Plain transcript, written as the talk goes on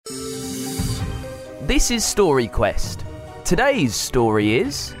This is Story Quest. Today's story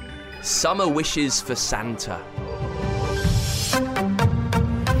is Summer Wishes for Santa.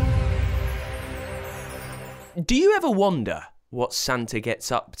 Do you ever wonder what Santa gets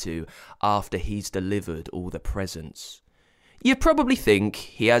up to after he's delivered all the presents? You probably think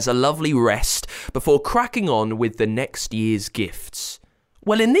he has a lovely rest before cracking on with the next year's gifts.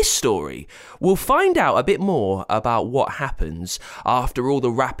 Well, in this story, we'll find out a bit more about what happens after all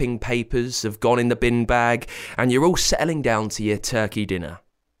the wrapping papers have gone in the bin bag and you're all settling down to your turkey dinner.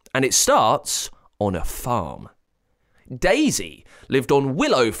 And it starts on a farm. Daisy lived on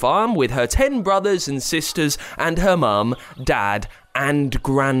Willow Farm with her 10 brothers and sisters and her mum, dad and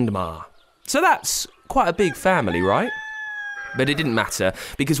grandma. So that's quite a big family, right? But it didn't matter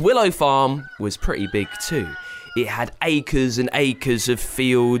because Willow Farm was pretty big too. It had acres and acres of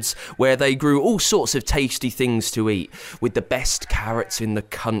fields where they grew all sorts of tasty things to eat, with the best carrots in the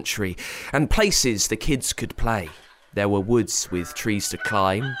country, and places the kids could play. There were woods with trees to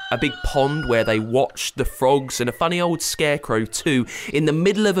climb, a big pond where they watched the frogs, and a funny old scarecrow too, in the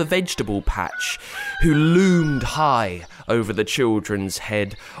middle of a vegetable patch, who loomed high over the children's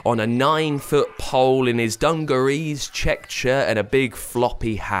head on a 9-foot pole in his dungarees, checked shirt and a big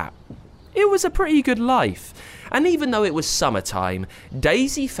floppy hat. It was a pretty good life. And even though it was summertime,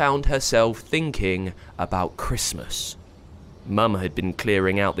 Daisy found herself thinking about Christmas. Mum had been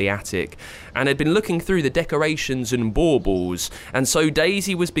clearing out the attic and had been looking through the decorations and baubles, and so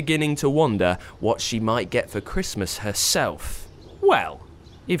Daisy was beginning to wonder what she might get for Christmas herself. Well,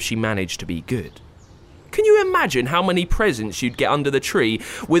 if she managed to be good. Can you imagine how many presents you'd get under the tree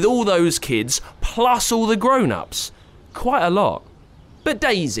with all those kids plus all the grown-ups? Quite a lot. But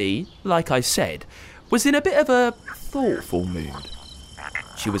Daisy, like I said, was in a bit of a thoughtful mood.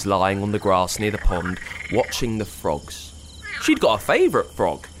 She was lying on the grass near the pond, watching the frogs. She'd got a favourite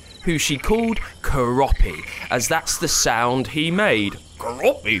frog, who she called Keroppi, as that's the sound he made.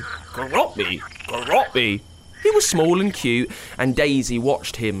 Keroppi, Keroppi, Keroppi. He was small and cute, and Daisy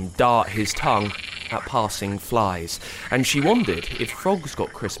watched him dart his tongue at passing flies, and she wondered if frogs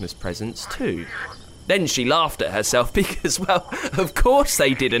got Christmas presents too. Then she laughed at herself because, well, of course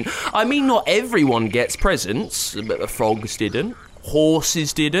they didn't. I mean, not everyone gets presents, but the frogs didn't.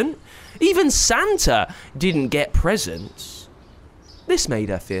 Horses didn't. Even Santa didn't get presents. This made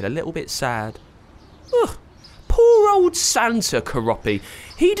her feel a little bit sad. Ugh, poor old Santa, Keroppi.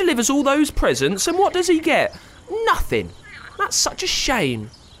 He delivers all those presents, and what does he get? Nothing. That's such a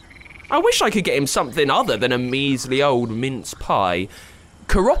shame. I wish I could get him something other than a measly old mince pie.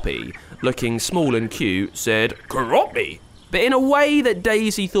 Keroppi, looking small and cute, said, Keroppi, but in a way that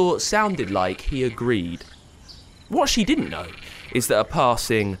Daisy thought sounded like he agreed. What she didn't know is that a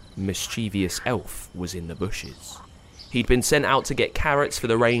passing, mischievous elf was in the bushes. He'd been sent out to get carrots for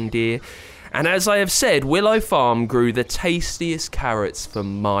the reindeer, and as I have said, Willow Farm grew the tastiest carrots for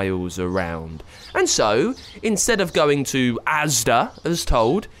miles around. And so, instead of going to Asda, as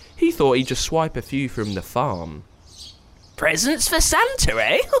told, he thought he'd just swipe a few from the farm. Presents for Santa,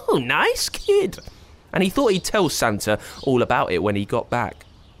 eh? Oh, nice kid. And he thought he'd tell Santa all about it when he got back,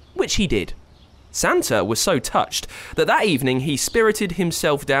 which he did. Santa was so touched that evening he spirited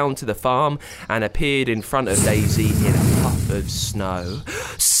himself down to the farm and appeared in front of Daisy in a puff of snow.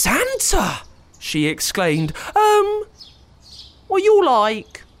 Santa! She exclaimed. Were you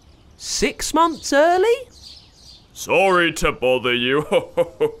like 6 months early? Sorry to bother you,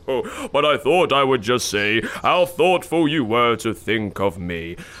 but I thought I would just say how thoughtful you were to think of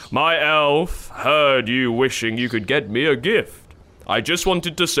me. My elf heard you wishing you could get me a gift. I just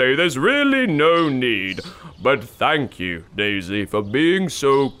wanted to say there's really no need, but thank you, Daisy, for being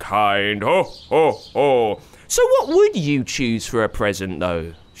so kind. Ho, ho, ho. So what would you choose for a present,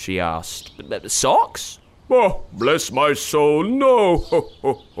 though? She asked. Socks? Oh, bless my soul, no, ho,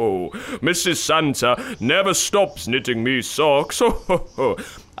 ho, ho. Mrs. Santa never stops knitting me socks, ho, ho, ho.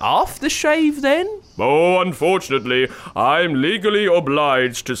 Aftershave, then? Oh, unfortunately, I'm legally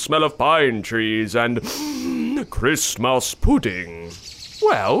obliged to smell of pine trees and Christmas pudding.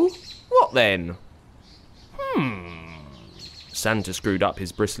 Well, what then? Santa screwed up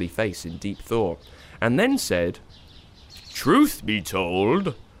his bristly face in deep thought, and then said, Truth be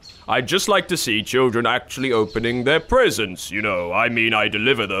told, I'd just like to see children actually opening their presents, you know. I mean, I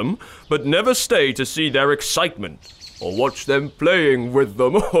deliver them, but never stay to see their excitement or watch them playing with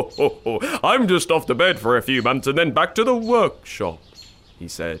them. I'm just off to bed for a few months and then back to the workshop, he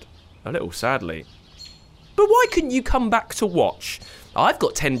said, a little sadly. But why couldn't you come back to watch? I've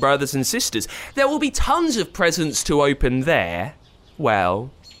got 10 brothers and sisters. There will be tons of presents to open there.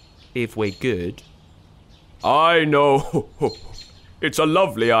 Well, if we're good. I know. It's a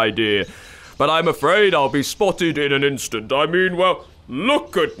lovely idea. but I'm afraid I'll be spotted in an instant. I mean, well,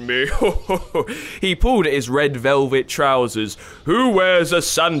 look at me. He pulled at his red velvet trousers. Who wears a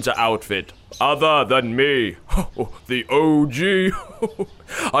Santa outfit other than me? The OG.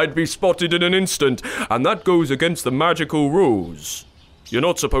 I'd be spotted in an instant, and that goes against the magical rules. You're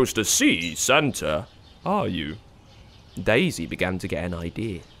not supposed to see Santa, are you? Daisy began to get an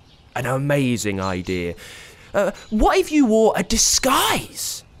idea. An amazing idea. What if you wore a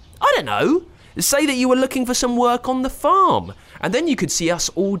disguise? I don't know. Say that you were looking for some work on the farm, and then you could see us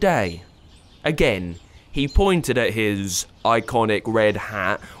all day. Again, he pointed at his iconic red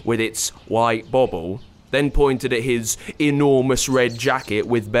hat with its white bobble, then pointed at his enormous red jacket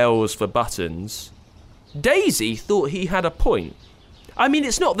with bells for buttons. Daisy thought he had a point. I mean,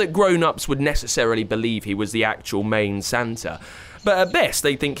 it's not that grown-ups would necessarily believe he was the actual main Santa, but at best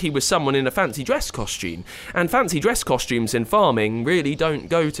they think he was someone in a fancy dress costume, and fancy dress costumes in farming really don't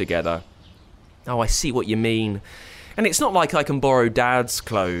go together. Oh, I see what you mean. And it's not like I can borrow Dad's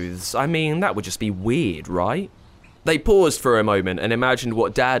clothes. I mean, that would just be weird, right? They paused for a moment and imagined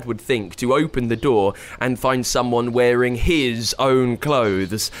what Dad would think to open the door and find someone wearing his own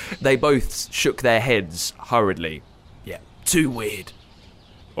clothes. They both shook their heads hurriedly. Yeah, too weird.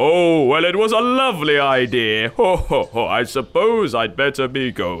 Oh, well, it was a lovely idea. I suppose I'd better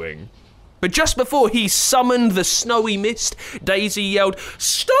be going. But just before he summoned the snowy mist, Daisy yelled,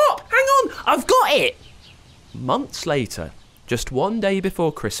 "Stop! Hang on! I've got it!" Months later, just one day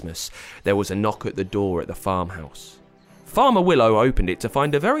before Christmas, there was a knock at the door at the farmhouse. Farmer Willow opened it to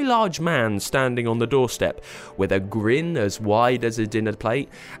find a very large man standing on the doorstep with a grin as wide as a dinner plate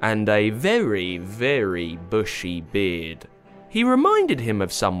and a very, very bushy beard. He reminded him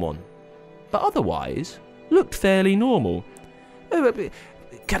of someone, but otherwise looked fairly normal.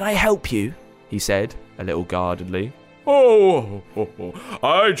 "Can I help you?" he said, a little guardedly.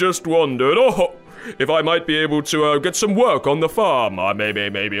 I just wondered, if I might be able to get some work on the farm.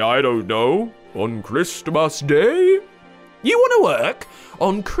 Maybe, I don't know, on Christmas Day? You want to work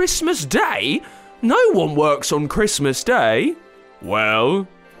on Christmas Day? No one works on Christmas Day. Well,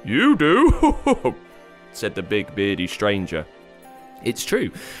 you do, said the big beardy stranger. It's true.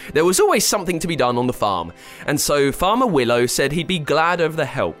 There was always something to be done on the farm, and so Farmer Willow said he'd be glad of the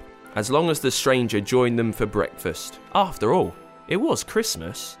help, as long as the stranger joined them for breakfast. After all, it was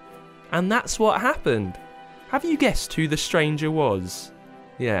Christmas. And that's what happened. Have you guessed who the stranger was?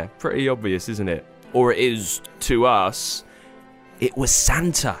 Yeah, pretty obvious, isn't it? Or it is to us. It was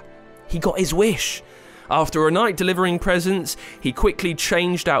Santa. He got his wish. After a night delivering presents, he quickly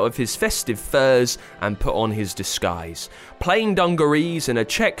changed out of his festive furs and put on his disguise. Plain dungarees and a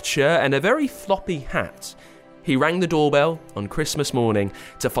checked shirt and a very floppy hat. He rang the doorbell on Christmas morning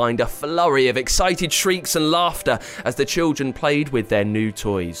to find a flurry of excited shrieks and laughter as the children played with their new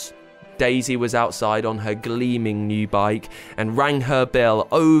toys. Daisy was outside on her gleaming new bike and rang her bell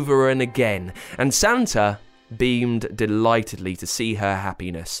over and again, and Santa beamed delightedly to see her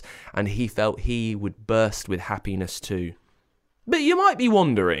happiness, and he felt he would burst with happiness too. But you might be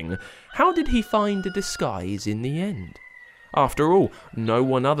wondering, how did he find a disguise in the end? After all, no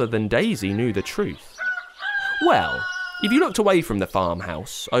one other than Daisy knew the truth. Well, if you looked away from the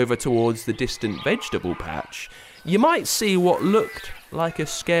farmhouse over towards the distant vegetable patch, you might see what looked like a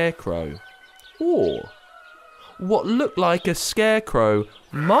scarecrow. Or what looked like a scarecrow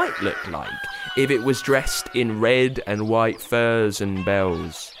might look like if it was dressed in red and white furs and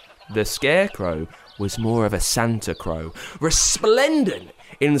bells. The scarecrow was more of a Santa crow, resplendent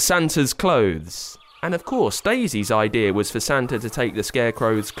in Santa's clothes. And of course, Daisy's idea was for Santa to take the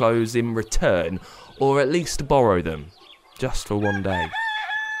scarecrow's clothes in return, or at least borrow them, just for one day.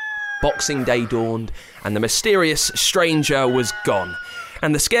 Boxing Day dawned, and the mysterious stranger was gone.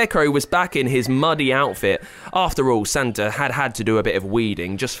 And the scarecrow was back in his muddy outfit. After all, Santa had to do a bit of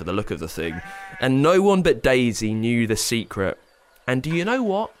weeding just for the look of the thing. And no one but Daisy knew the secret. And do you know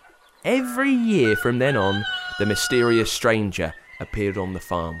what? Every year from then on, the mysterious stranger appeared on the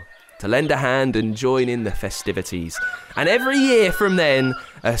farm to lend a hand and join in the festivities. And every year from then,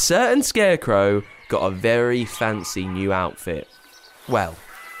 a certain scarecrow got a very fancy new outfit. Well,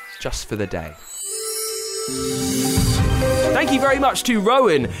 just for the day. Thank you very much to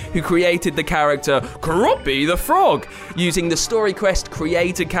Rowan, who created the character Croppy the Frog, using the StoryQuest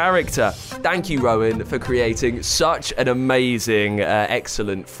creator character. Thank you, Rowan, for creating such an amazing,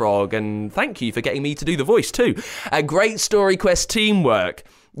 excellent frog, and thank you for getting me to do the voice too. A great StoryQuest teamwork.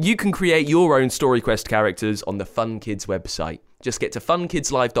 You can create your own StoryQuest characters on the Fun Kids website. Just get to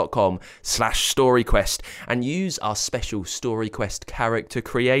funkidslive.com/StoryQuest and use our special StoryQuest character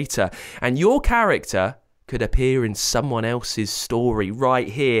creator, and your character could appear in someone else's story right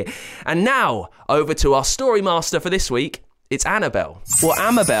here. And now, over to our story master for this week. It's Annabelle. Well,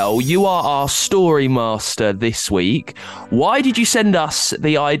 Annabelle, you are our story master this week. Why did you send us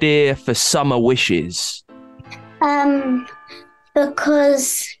the idea for Summer Wishes?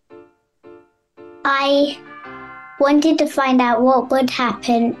 Because I wanted to find out what would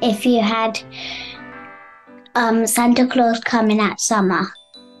happen if you had Santa Claus coming at summer.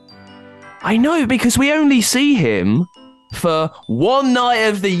 I know, because we only see him for one night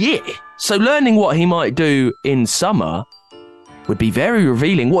of the year. So learning what he might do in summer would be very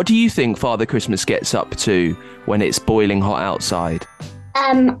revealing. What do you think Father Christmas gets up to when it's boiling hot outside?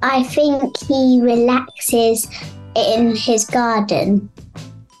 I think he relaxes in his garden.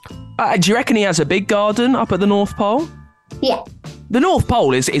 Do you reckon he has a big garden up at the North Pole? Yeah. The North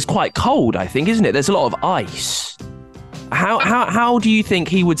Pole is quite cold, I think, isn't it? There's a lot of ice. How do you think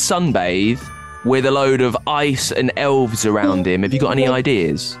he would sunbathe with a load of ice and elves around him? Have you got any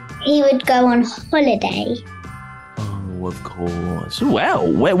ideas? He would go on holiday. Oh, of course. Well,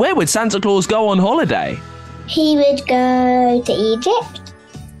 where would Santa Claus go on holiday? He would go to Egypt.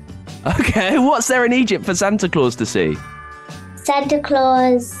 Okay, what's there in Egypt for Santa Claus to see? Santa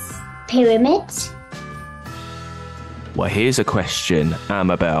Claus pyramids. Well, here's a question,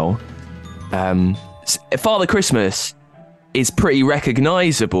 Amabel. Father Christmas is pretty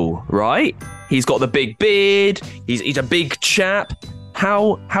recognisable, right? He's got the big beard. He's a big chap.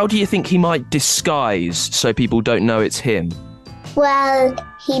 How do you think he might disguise so people don't know it's him? Well,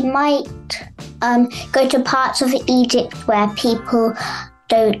 he might go to parts of Egypt where people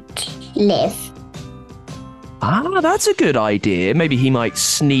don't live. That's a good idea. Maybe he might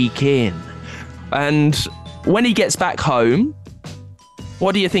sneak in. And when he gets back home,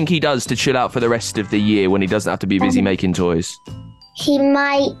 what do you think he does to chill out for the rest of the year when he doesn't have to be busy making toys? He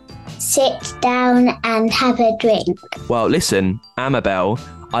might sit down and have a drink. Well, listen, Amabel,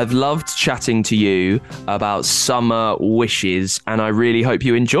 I've loved chatting to you about Summer Wishes, and I really hope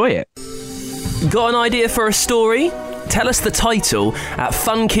you enjoy it. Got an idea for a story? Tell us the title at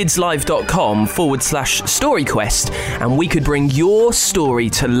funkidslive.com/storyquest, and we could bring your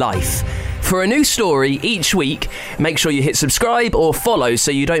story to life. For a new story each week, make sure you hit subscribe or follow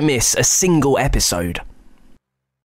so you don't miss a single episode.